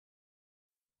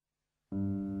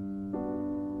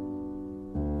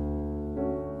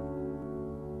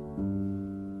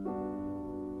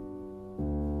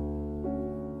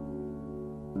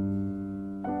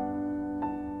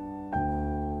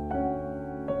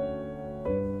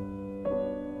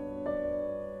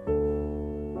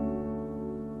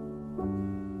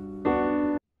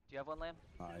one, Lamb?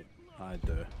 I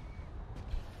do.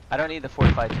 I don't need the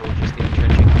fortified tool, just the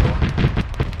entrenching tool.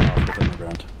 I'll put it on the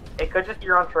ground. It could just be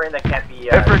your own terrain that can't be.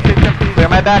 Clear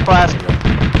my back blast.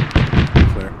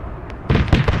 Clear.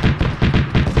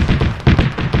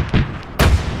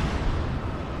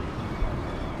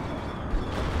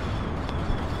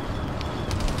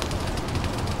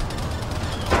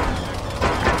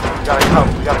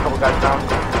 We got a couple guys down.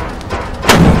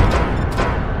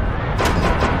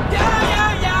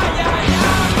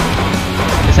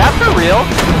 Is that for real?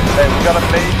 Hey, we got a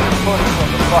major push from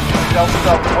the fucking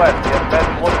southwest. Get men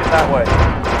looking that way.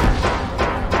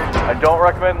 I don't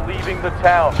recommend leaving the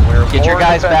town. Get your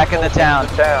guys back in the town.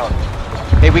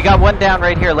 Hey, we got one down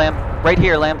right here, Lamb. Right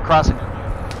here, Lamb, crossing.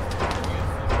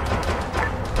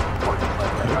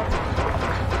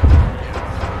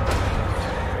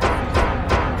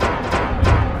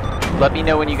 Let me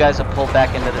know when you guys have pulled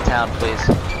back into the town, please.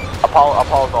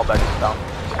 Apollo's all back in town.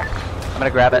 I'm gonna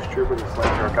grab it.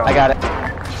 I got it.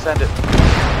 Send it.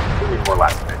 We need more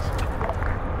last space.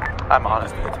 I'm on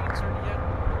it.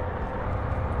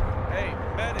 Hey,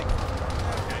 medic.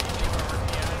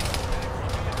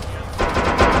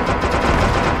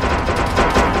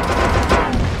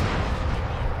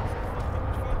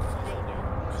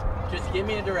 Just give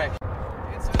me a direction.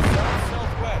 It's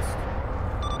southwest.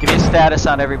 Give me a status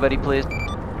on everybody, please.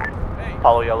 Hey.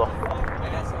 Apollo yellow. I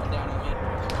got someone down in mid.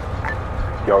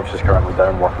 The officer's currently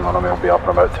down working on him. He'll be up in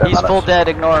about 10 minutes. He's full dead,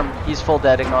 ignore him. He's full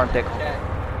dead, ignore him, Dick. Okay.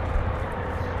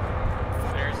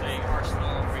 There's a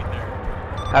arsenal right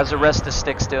there. How's the rest of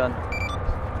Sticks doing?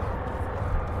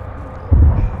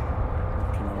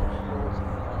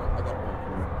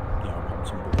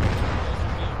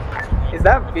 Is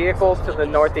that vehicle to the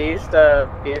northeast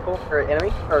vehicle or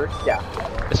enemy? Or yeah.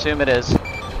 Assume it is.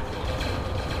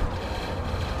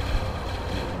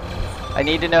 I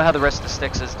need to know how the rest of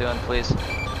Sticks is doing, please.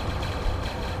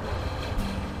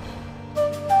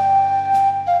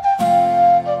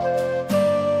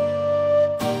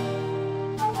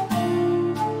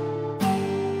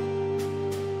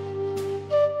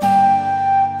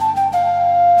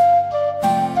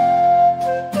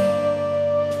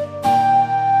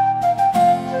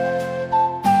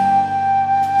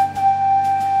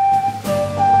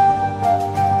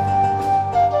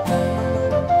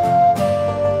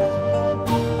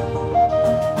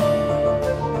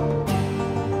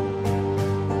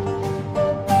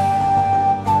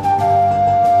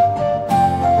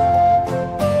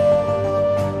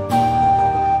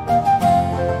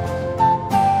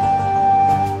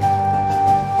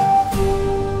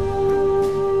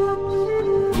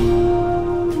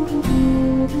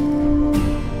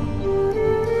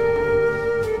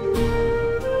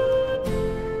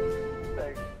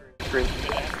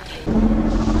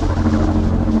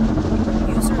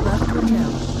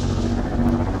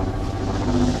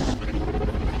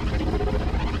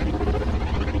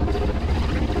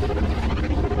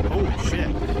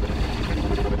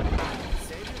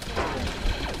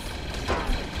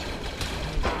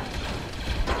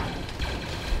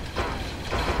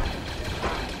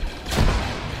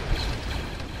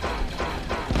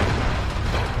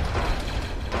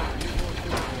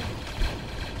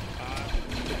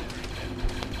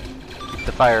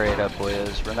 Fire rate up,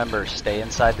 boys. Remember, stay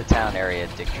inside the town area.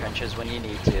 Dig trenches when you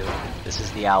need to. This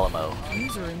is the Alamo.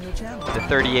 User in your channel. The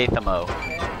 38th MO.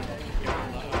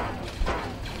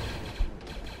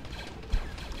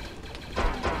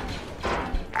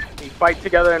 We fight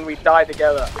together and we die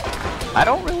together. I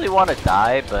don't really want to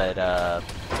die, but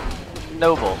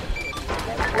noble.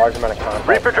 Large amount of contact.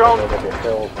 Reaper drone.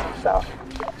 South.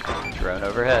 Drone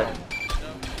overhead.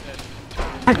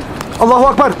 Allahu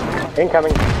Akbar.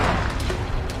 Incoming.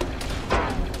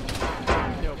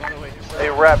 Hey,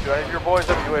 Rapp, do any of your boys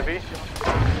have UAV?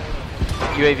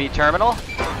 UAV terminal.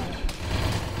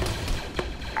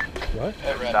 What?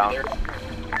 Hey, down.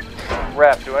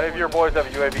 Rapp, do any of your boys have a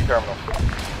UAV terminal?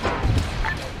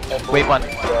 Wait one.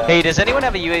 Hey, does anyone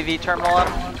have a UAV terminal on?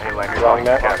 Hey, Langer, Wrong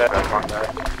net.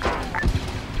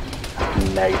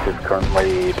 Negative,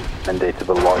 currently mandated with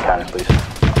a lot of cannon, please.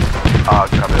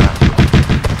 Copy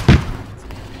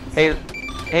that.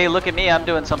 Hey, look at me. I'm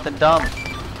doing something dumb.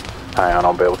 Hang on,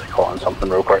 I'll be able to call on something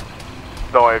real quick.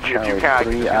 No, if you can't, I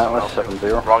can 3, just Atlas, use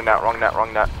 70. Wrong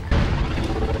net.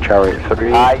 Charlie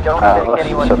 3, I don't Atlas, think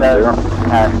anyone 70.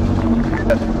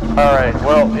 Alright,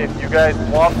 well, if you guys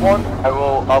want one, I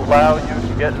will allow you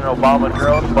to get an Obama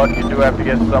drone, but you do have to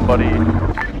get somebody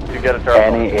to get a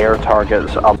terminal. Any air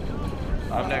targets up.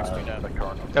 I'm next to you now.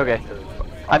 Okay.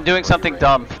 I'm doing something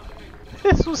dumb.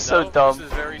 This was so dumb. This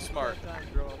is very smart.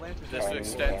 This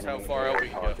extends how far out we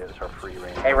can go.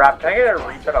 Hey, Rapp, can I get a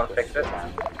reset on Fix It?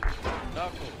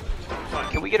 Not cool.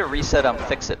 Can we get a reset on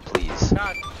Fix It, please? God,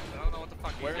 I don't know what the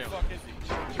fuck he's doing. Where the fuck is he?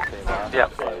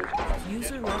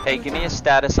 Yep. Hey, give me a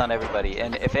status on everybody,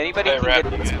 and if anybody Hey, can Rapp,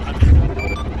 get... you good?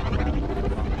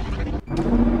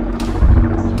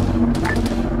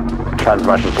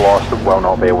 Transmission's lost and will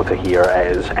not be able to hear.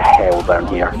 It is hell down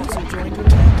here.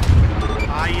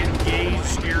 I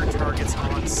engaged air targets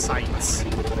on sites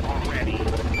already.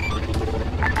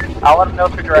 I'll let them know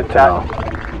through direct Good to chat. know.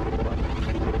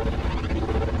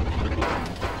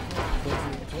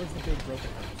 Towards the big broken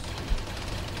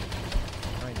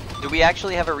house. Do we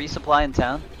actually have a resupply in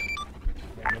town?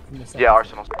 Yeah,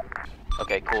 Arsenal.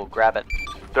 Okay, cool. Grab it.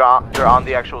 They're on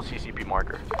the actual CCP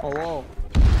marker. Hello.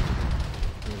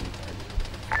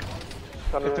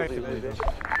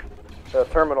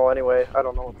 Terminal anyway. I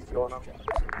don't know what's going on.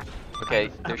 Okay,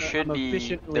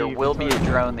 there will be a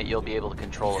drone that you'll be able to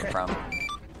control it from.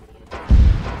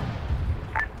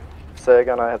 Say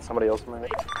again, I had somebody else in my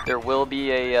There will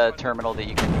be a terminal that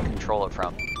you can control it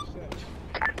from.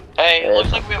 Hey, it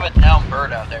looks like we have a down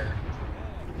bird out there.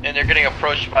 And they're getting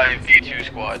approached by a V2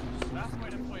 squad.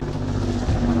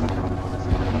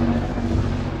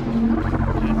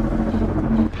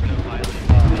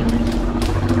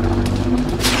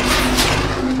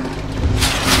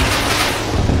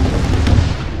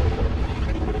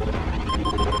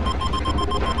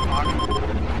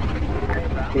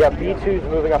 You got B2s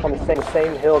moving up on the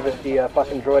same hill that the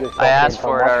fucking droid is. I asked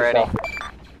for it already.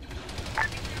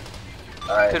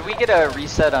 Alright. Could we get a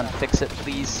reset on Fix It,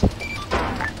 please?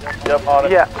 Yep, on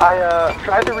it. Yeah, I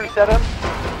tried to reset him.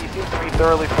 He seems to be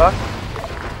thoroughly fucked.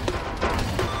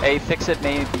 Hey, Fix It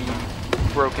may be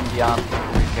broken beyond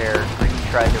repair. Green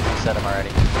tried to reset him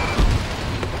already.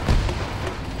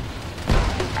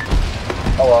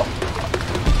 Oh well.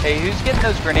 Hey, who's getting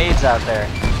those grenades out there?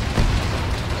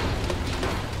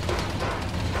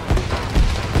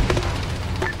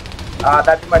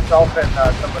 That'd be myself and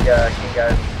some of the King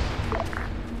guys.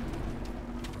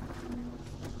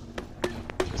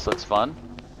 This looks fun.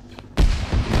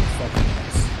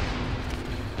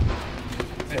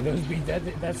 And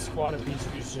that squad of beach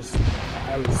was just,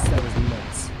 that was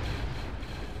nuts.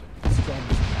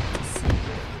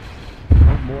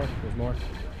 There's more.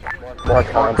 More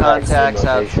Contacts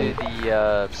out to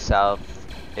the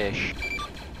south-ish.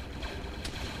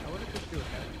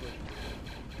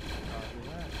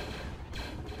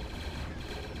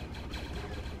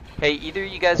 Hey, either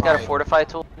you guys got a fortify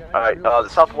tool? Alright, the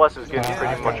southwest is getting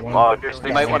pretty much mugged.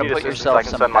 You might want to put yourself I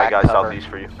can some send my back guys cover. southeast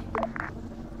for you.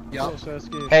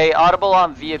 Hey, audible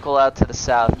on vehicle out to the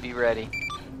south. Be ready.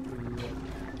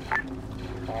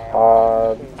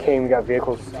 King, we got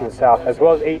vehicles to the south, as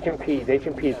well as HMPs.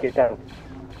 HMPs, get down.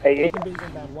 Hey,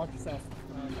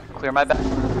 Clear my back.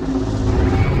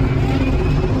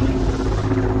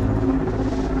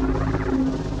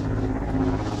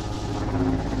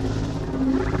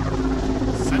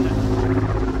 Send it.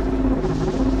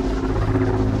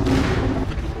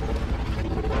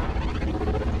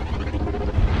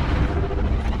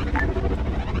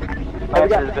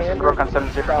 This is Brook on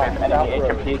 70, enemy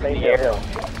HMPs in the air.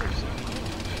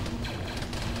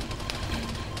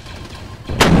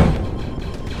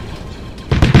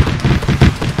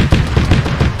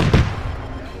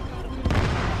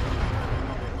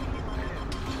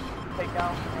 Take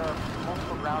down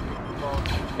multiple rounds of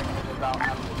both about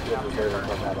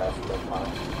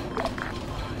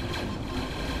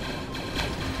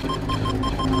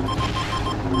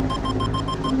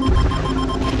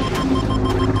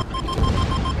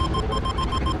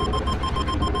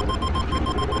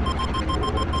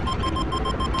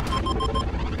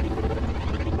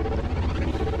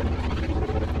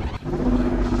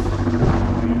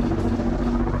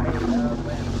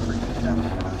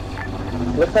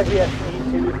Looks like we have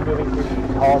C2s moving through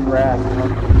the tall grass on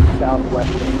the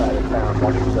southwestern side of town.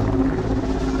 Watch yourself.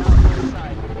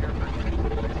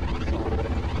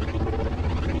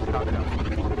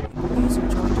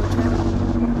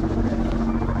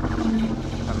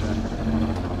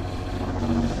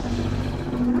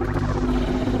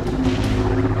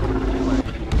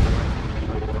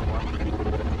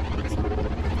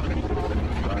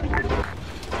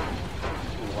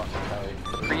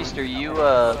 Priest, are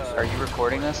you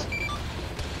recording this?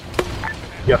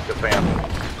 Yes, yes I am.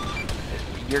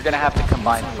 You're gonna have to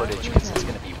combine footage because it's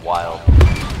gonna be wild.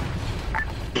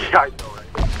 Yeah, I know, right?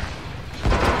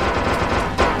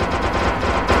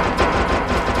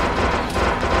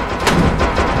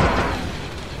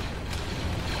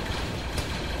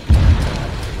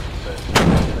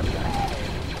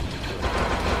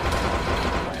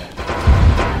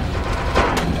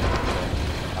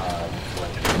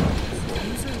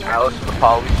 Now listen to the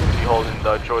police should be holding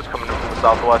the droids coming in from the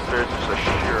southwest, there's just a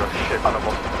sheer shit ton of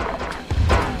them.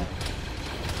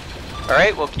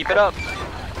 Alright, we'll keep it up.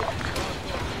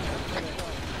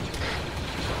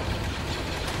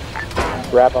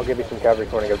 Rapp, I'll give you some cover if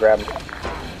you want to go grab him.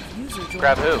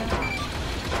 Grab who?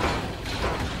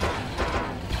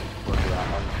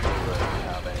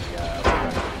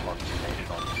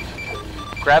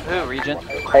 Grab who, Regent?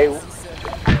 Hey,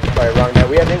 sorry, wrong note.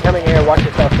 We have incoming here. Watch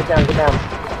yourself. Get down, get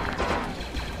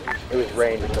down. It was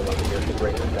rain just over here. It was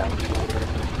rain was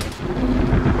down.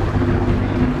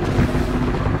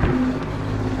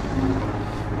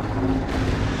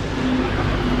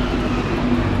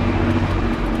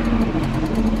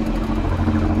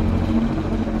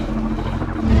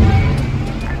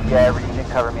 Yeah, Regent,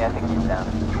 cover me. I think he's down.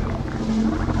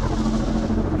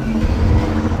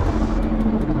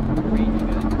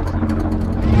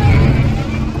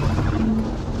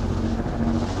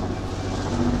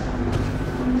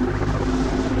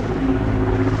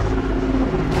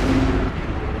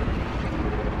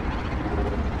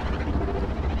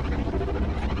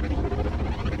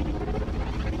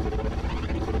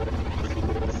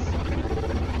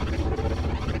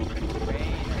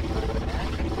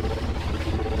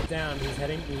 Down.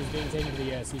 He was being taken to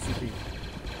the CCP.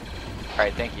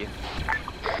 Alright, thank you.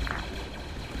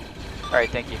 Alright,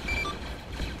 thank you.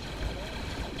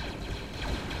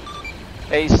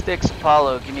 Hey, Sticks,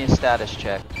 Apollo, give me a status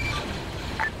check.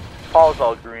 Paul's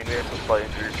all green. We have some slight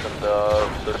injuries from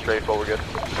the strafe, but we're good.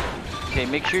 Okay,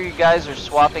 make sure you guys are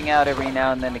swapping out every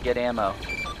now and then to get ammo.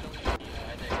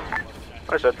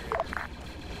 I said.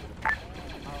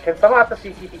 Can someone have the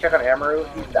CCP check on Amaru?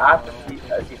 He's not the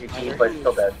CCP, but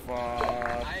still dead.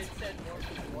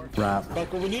 Rapp.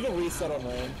 Buckle, we need a reset on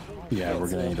rain. Yeah, we're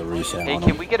gonna need a reset Hey, on can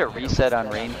him. we get a reset on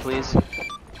rain, please?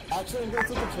 Actually, I'm going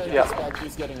to the train Yeah. dispatch.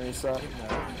 He's getting reset.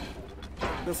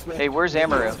 This way. Hey, where's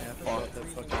Amaru?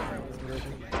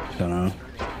 Don't know.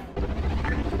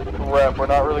 Rep, we're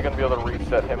not really going to be able to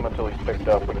reset him until he's picked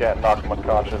up. We can't knock him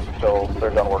unconscious until they're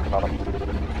done working on him.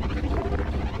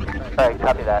 Alright,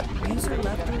 copy that. User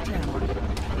left your channel.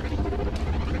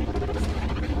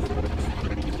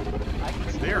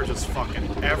 They are just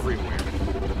fucking everywhere.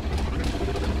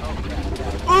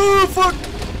 Oh, fuck!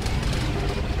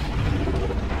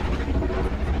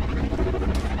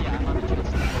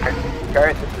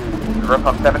 Garrett, this is Roof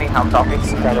on 70. How copy?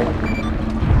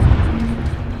 Coming.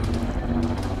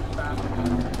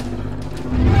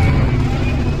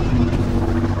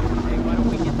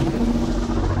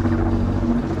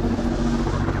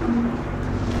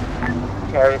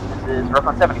 Garrett, this is Roof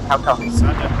on 70. How copy?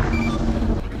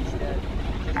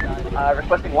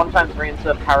 Requesting 1x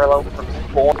reinsert parallel from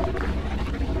spawn.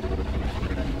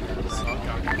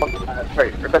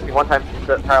 Sorry, requesting 1x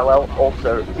insert parallel.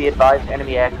 Also, be advised,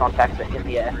 enemy air contacts are in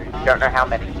the air. Don't know how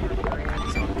many.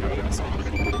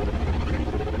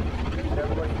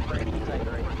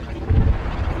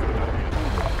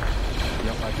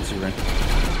 Yep, I can see Rain.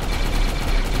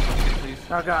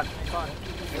 Oh god.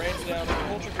 Rain's down.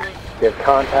 Ultra group. We have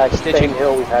contacts. Stitching. Same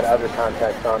hill we've had other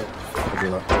contacts on, I'll do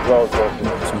that. as well as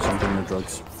both. Some something in the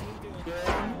drugs.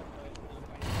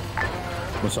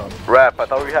 What's up? Rap, I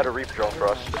thought we had a reef drone for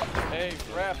us. Hey,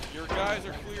 Rapp, your guys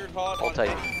are cleared hot Hold on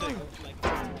tight. anything.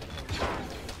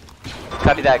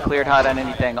 Copy that, cleared hot on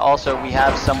anything. Also, we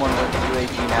have someone with the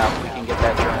UAV now. We can get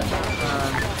that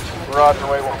drone. Roger,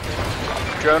 wait one.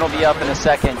 Drone will be up in a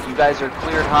second. You guys are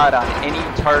cleared hot on any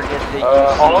target that you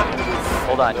hold on. see.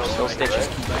 Hold on, you're still stitching.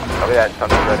 Copy that,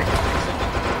 Thunder's ready.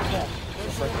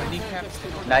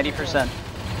 90%.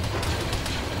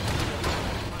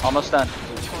 Almost done.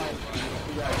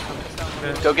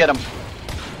 Go get him.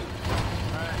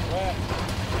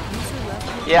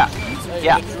 Yeah.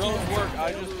 Yeah. The drones work.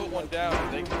 I just put one down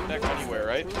and they can connect anywhere,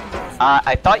 right?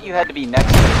 I thought you had to be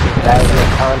next to it. That is a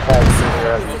contact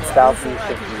southeast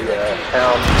of the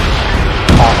town.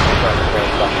 Off the front of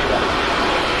the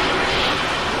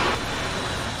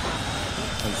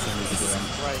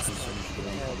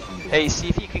Hey, see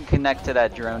if you can connect to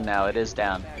that drone now. It is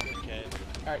down. Okay.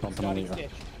 I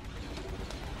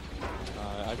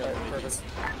got it. Perfect.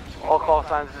 All call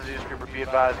signs is used group be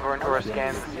advised. We're into our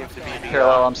scans. It seems to be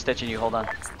Parallel, I'm stitching you. Hold on.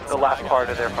 the last part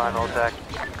of their final attack.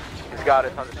 He's got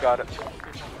it, Thunder's got it.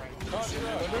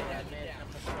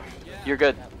 You're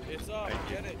good. It's up.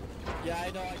 Get it. Yeah,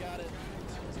 I know. I got it.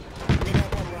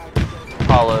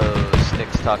 Apollo,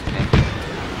 Sticks, talk to me.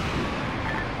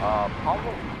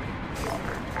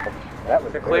 That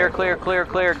was Clear, clear, clear,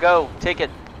 clear. Go. Take it.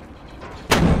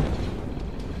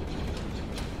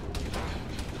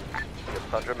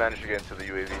 Thunder managed to get into the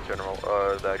UAV general,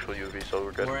 the actual UAV, so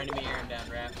we're good. More enemy air down,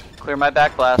 Rapp. Clear my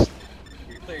back blast.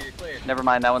 You're clear. You're clear. Never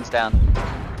mind, that one's down.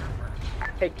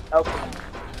 Hey, oh.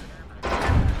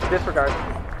 Disregard.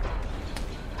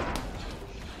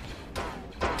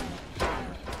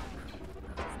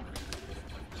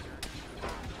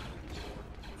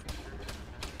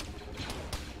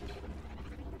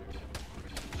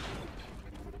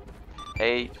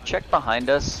 Hey, check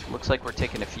behind us. Looks like we're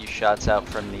taking a few shots out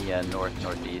from the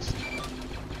northeast.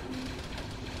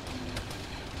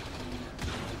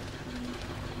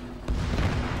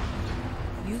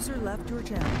 User left your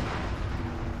channel.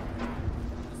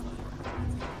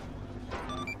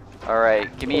 All right,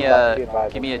 give me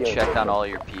a check on all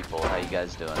your people. How you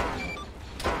guys doing?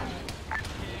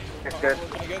 Good.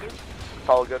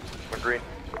 All good. We're green.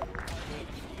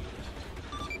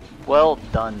 Well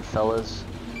done, fellas.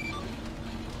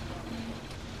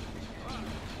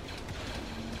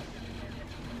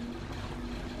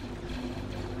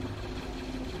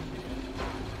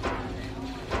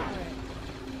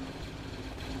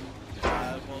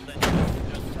 Well then,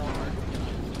 just tell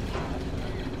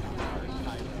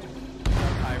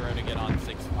Cairo to get on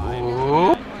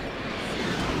 6-5.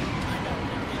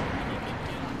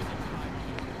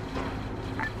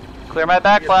 Clear my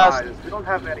back blast. We don't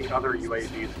have any other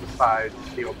UAVs besides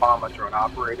the Obama drone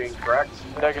operating, correct?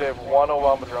 Negative, 1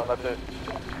 Obama drone, that's it.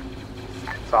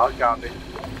 Solid copy.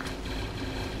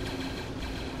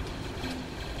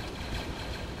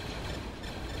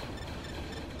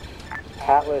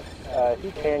 Atlas, if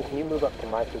you can you move up to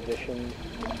my position?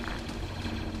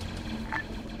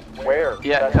 Where?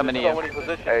 Yeah, coming to you. So many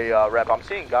positions. Hey, Rep, I'm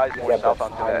seeing guys more south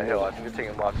onto that hill. I think they're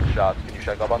taking lots of shots. Can you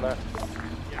check up on that?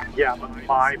 Yeah, but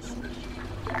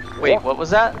 5. Wait, what was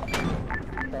that?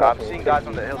 I'm seeing guys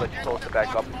on the hill that you told us to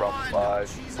back up from.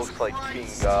 Looks like being,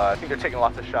 I think they're taking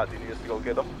lots of shots. Do you need us to go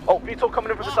get them? Oh, Vito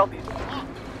coming in from the southeast.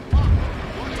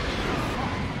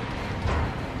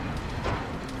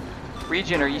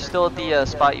 Region, are you still at the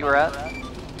spot you were at? Go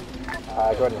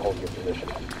ahead and hold your position.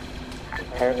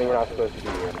 Apparently we're not supposed to be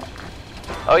here.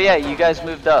 Oh yeah, you guys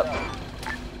moved up.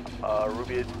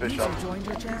 Ruby, it's Bishop. User joined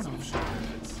your channel.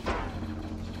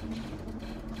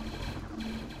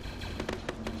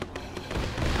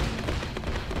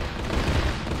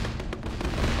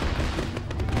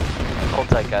 Hold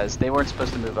tight, guys. They weren't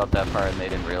supposed to move up that far and they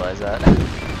didn't realize that.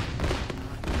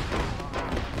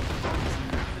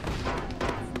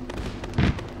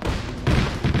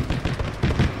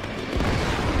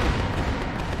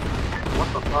 What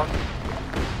the fuck?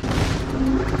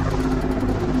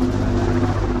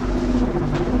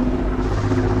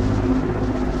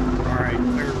 Alright,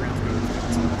 clear range.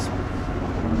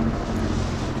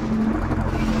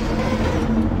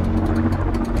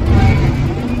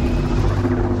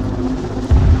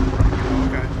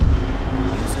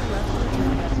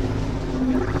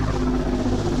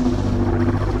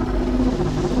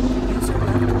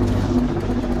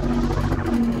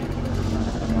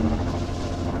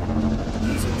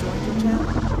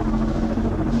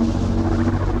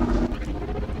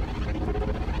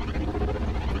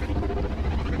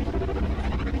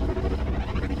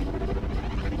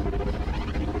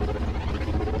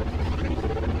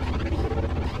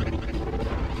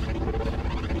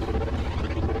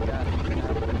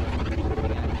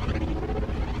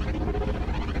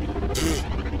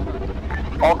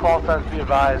 All call signs be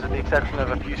advised, with the exception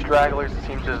of a few stragglers, it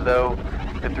seems as though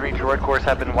the 3 droid cores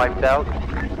have been wiped out.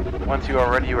 Once you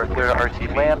are ready, you are clear to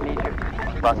RTB. Lamb, need you.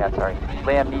 Wrong hat, sorry.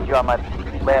 Lamb, need you on my.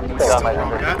 Lamb, need you on my.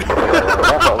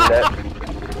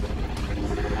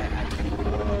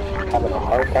 Having a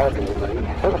hard time with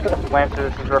anybody. Lancer,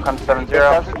 this is Rokon 70. It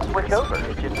doesn't switch over.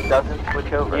 It just doesn't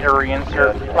switch over. Need to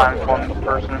reinsert times 1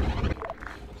 person.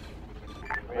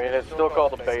 I mean, it's still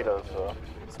called a beta, so.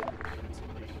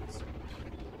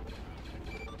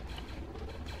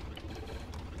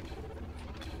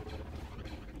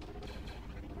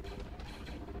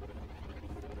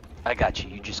 I got you.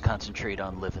 You just concentrate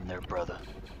on living there, brother.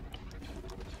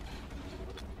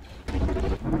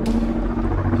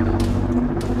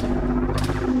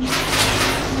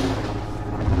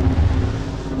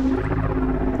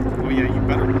 Oh yeah, you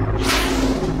better watch.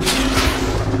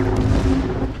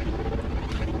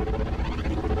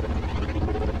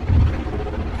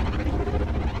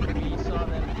 We saw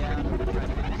them down.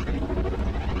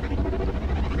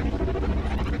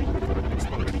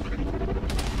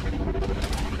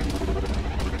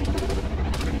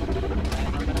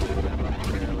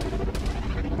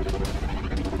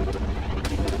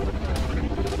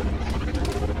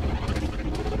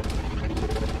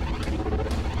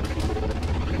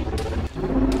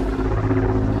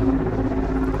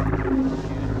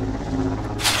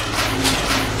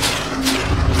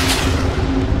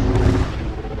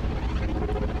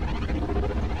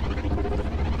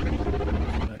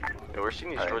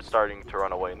 starting to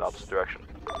run away in the opposite direction.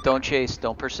 Don't chase,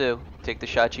 don't pursue. Take the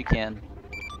shots you can.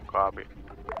 Copy.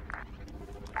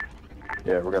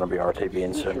 Yeah, we're gonna be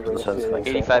RTB since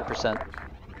 85%.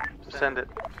 Send it.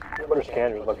 What are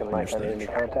scanners looking like on enemy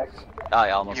contacts?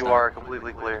 I almost You done. are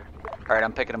completely clear. Alright,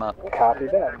 I'm picking him up. Copy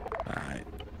that.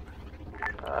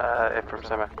 If from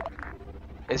semi.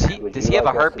 Does he have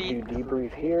a heartbeat?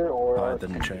 Debrief here or? I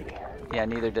didn't check. Yeah,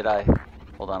 neither did I.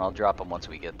 Hold on, I'll drop him once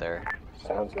we get there.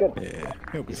 Sounds good. Yeah,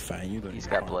 he'll be fine. You don't He's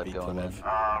need got a blood heartbeat to going in. live.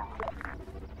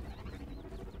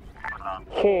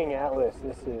 King Atlas,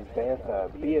 this is Bantha.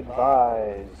 Be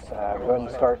advised, go ahead and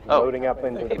start loading up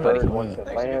into the bird once it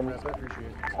lands.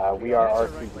 We are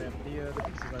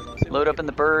RTB. Load up in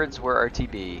the birds, we're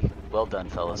RTB. Well done,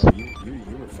 fellas. You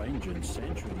were fine during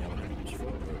Central and the other one was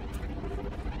full.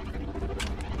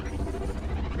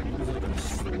 He was like a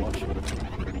slushy.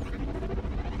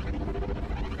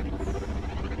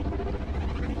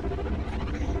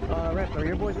 Rapp, are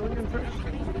your boys going in first?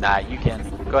 Nah, you can.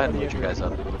 Go ahead and load your guys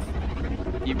up.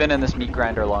 You've been in this meat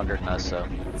grinder longer than us, so.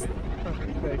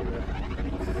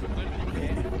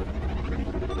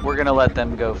 We're gonna let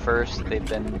them go first. They've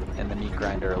been in the meat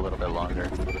grinder a little bit longer.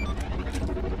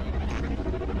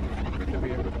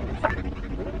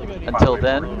 Until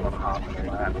then,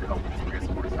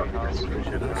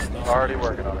 Already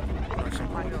working on it.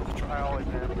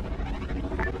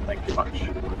 Thank you much.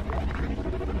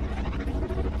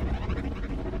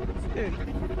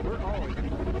 Dude, we're always.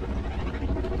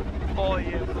 Oh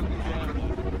yeah,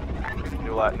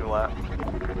 New lat, new lat.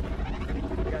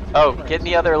 oh, get in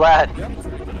the other lat. I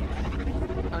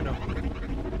know.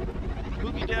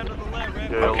 Boogie down to the left,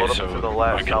 right? Yeah, load up to the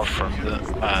lat. I confirm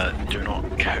that do not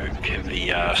cook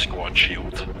the squad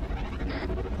shield.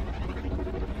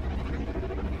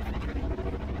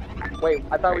 Wait,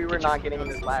 I thought we were not getting in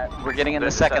this lat. We're getting in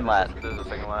the second lat. There's a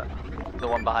second lat. The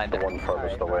one behind it. The one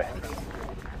furthest away.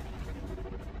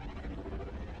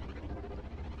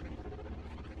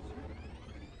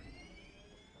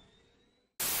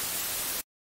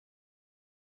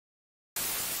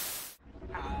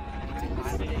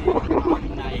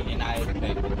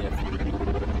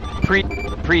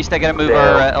 Priest, I gotta move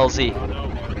our LZ.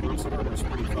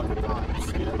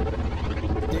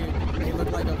 They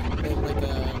look like a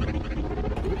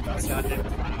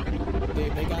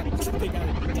dude, they got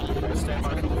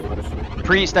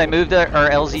Priest, I moved our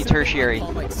LZ tertiary.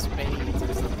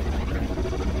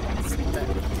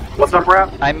 What's up,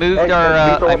 Rapp? I moved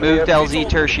I moved LZ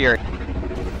tertiary.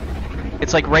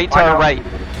 It's like right to our right.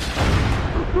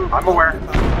 I'm aware.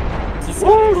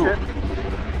 Woo! Shit.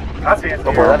 That's the Oh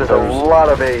boy, that is a lot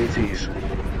of AATs.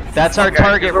 That's our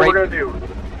target, here's what right? we're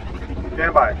gonna do.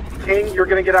 Stand by. King, you're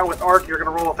gonna get out with Arc. You're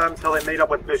gonna roll with them until they mate up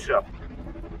with Bishop.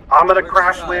 I'm gonna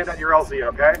crash land at your LZ,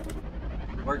 okay?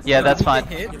 Yeah, that's fine.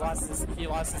 He lost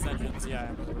his engines, yeah.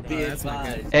 Be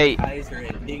advised, Hey. Kaiser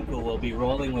and Dinkle will be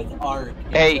rolling with Arc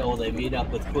Hey. until they meet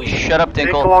up with Queen. Shut up,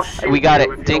 Dinkle, I'll Dinkle. shoot We got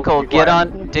you it. if you Dinkle, don't get be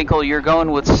on. Dinkle, you're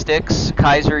going with Styx.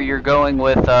 Kaiser, you're going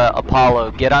with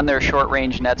Apollo. Get on their short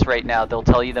range nets right now. They'll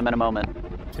tell you them in a moment.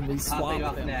 Can we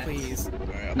swap them, please?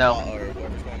 No.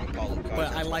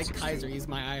 But I like Kaiser. He's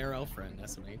my IRL friend,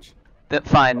 SMH.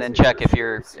 Fine, then check if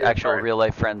your actual real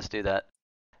life friends do that.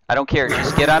 I don't care.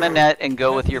 Just get on a net and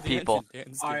go with your people.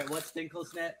 Alright, what's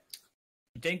Dinkle's net?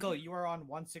 Dinkle, you are on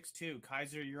 162.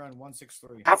 Kaiser, you're on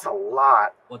 163. That's a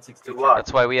lot. 162. Good luck.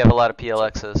 That's why we have a lot of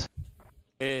PLXs.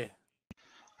 Hey.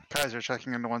 Kaiser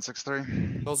checking into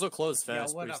 163. Those will close Yeah,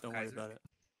 fast, what please up, don't worry Kaiser? about it.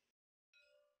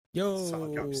 Yo,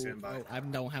 I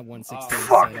don't have 160.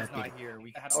 Fuck. not here.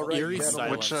 We had Eerie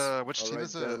silence. Which team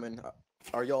is it?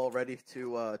 Are y'all ready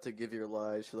to give your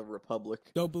lives to the Republic?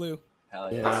 Go blue.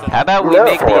 Hell yeah. How about we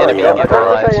make the enemy give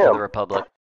our lives to the Republic?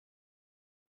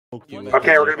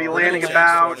 Okay, we're gonna be landing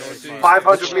about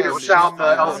 500 meters south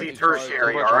of LZ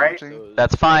Tertiary, alright?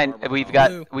 That's fine. We've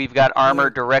got armor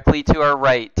directly to our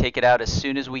right. Take it out as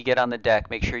soon as we get on the deck.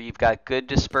 Make sure you've got good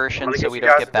dispersion so we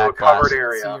don't get backblast. See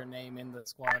your name in the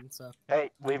squad, so.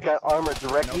 Hey, we've got armor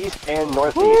direct east and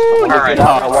northeast. All right,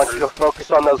 I want you to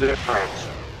focus on those frames.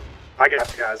 I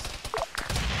got you guys.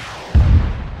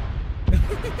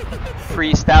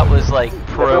 Priest, that was like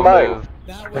pro move.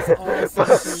 That was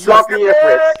awesome. Suck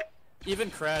it!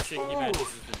 Even crashing, he manages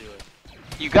to do it.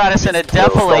 You got us in a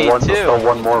defilade too. Still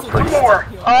one more, One please. more!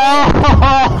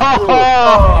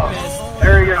 Oh!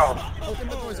 There you go.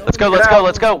 Let's go, let's go,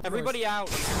 let's go. Everybody out.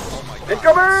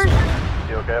 Incoming!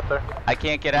 You okay up there? I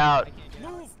can't get out.